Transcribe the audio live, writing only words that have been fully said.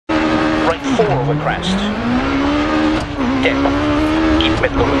4 over crest. Dip. Keep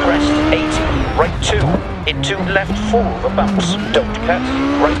middle over crest, 80. Right 2. Into left 4 over bumps. Don't cut.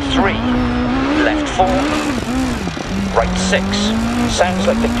 Right 3. Left 4. Right 6. Sounds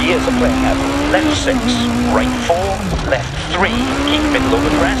like the gears are playing up. Left 6. Right 4. Left 3. Keep middle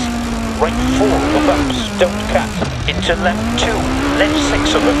over crest. Right 4 over bumps. Don't cut. Into left 2. Left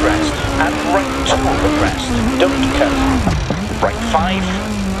 6 over crest. And right 2 over crest. Don't cut. Right 5.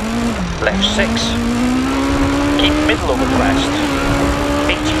 Left 6. Keep middle over crest.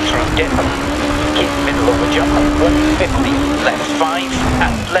 80 through dip. Keep middle over jump. 150. Left 5.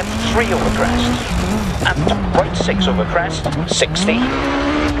 And left 3 over crest. And right 6 over crest. 60.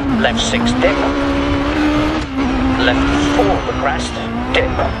 Left 6 dip. Left 4 over crest.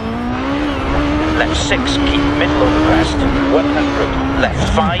 Dip. Left 6, keep middle over crest, 100, left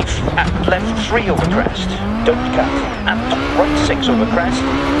 5, and left 3 over crest, don't cut, and right 6 over crest,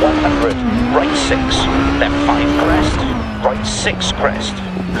 100, right 6, left 5 crest, right 6 crest,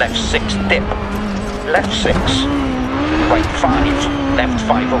 left 6 dip, left 6, right 5, left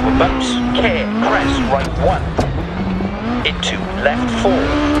 5 over bumps, care, crest, right 1, into left 4,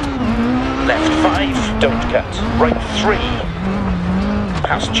 left 5, don't cut, right 3,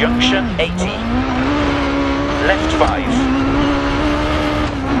 past junction, 80, left 5,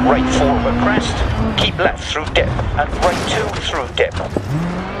 right 4 over crest, keep left through dip, and right 2 through dip,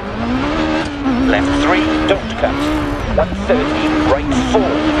 left 3, don't cut, 130, right 4,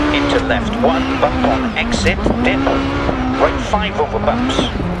 into left 1, bump on exit, dip, right 5 over bumps,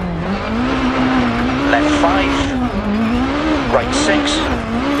 left 5, right 6,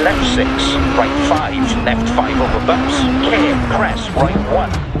 left 6, right 5, left 5 over bumps, care, crest, right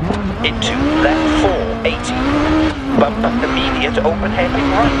 1, into left 4, 80, bump immediate open hairpin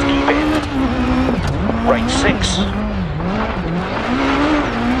right, keep in, right 6,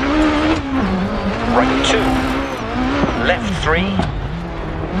 right 2, left 3,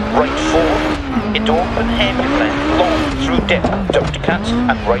 right 4, into open hairpin left, long through dip, don't cut,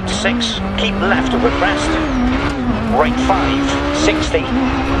 and right 6, keep left over crest, right 5, 60,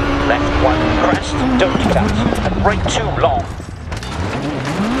 left 1 crest, don't cut, and right 2 long.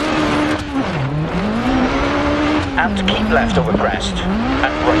 And keep left over crest,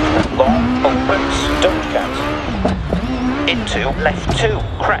 and right 1 long, opens, don't cut. Into left 2,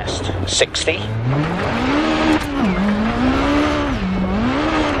 crest, 60.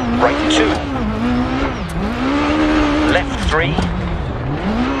 Right 2. Left 3.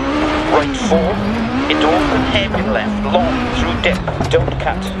 Right 4. Into open hairpin left, long through dip, don't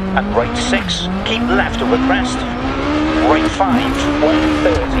cut, and right 6, keep left over crest, right 5,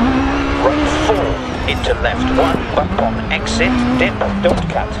 130, right 4, into left 1, bump on exit, dip, don't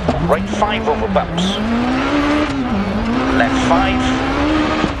cut, right 5 over bumps, left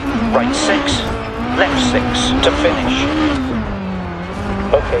 5, right 6, left 6 to finish.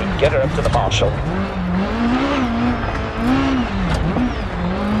 Okay, get her up to the marshal.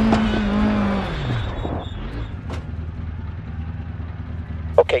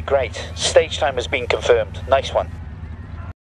 Okay, great. Stage time has been confirmed. Nice one.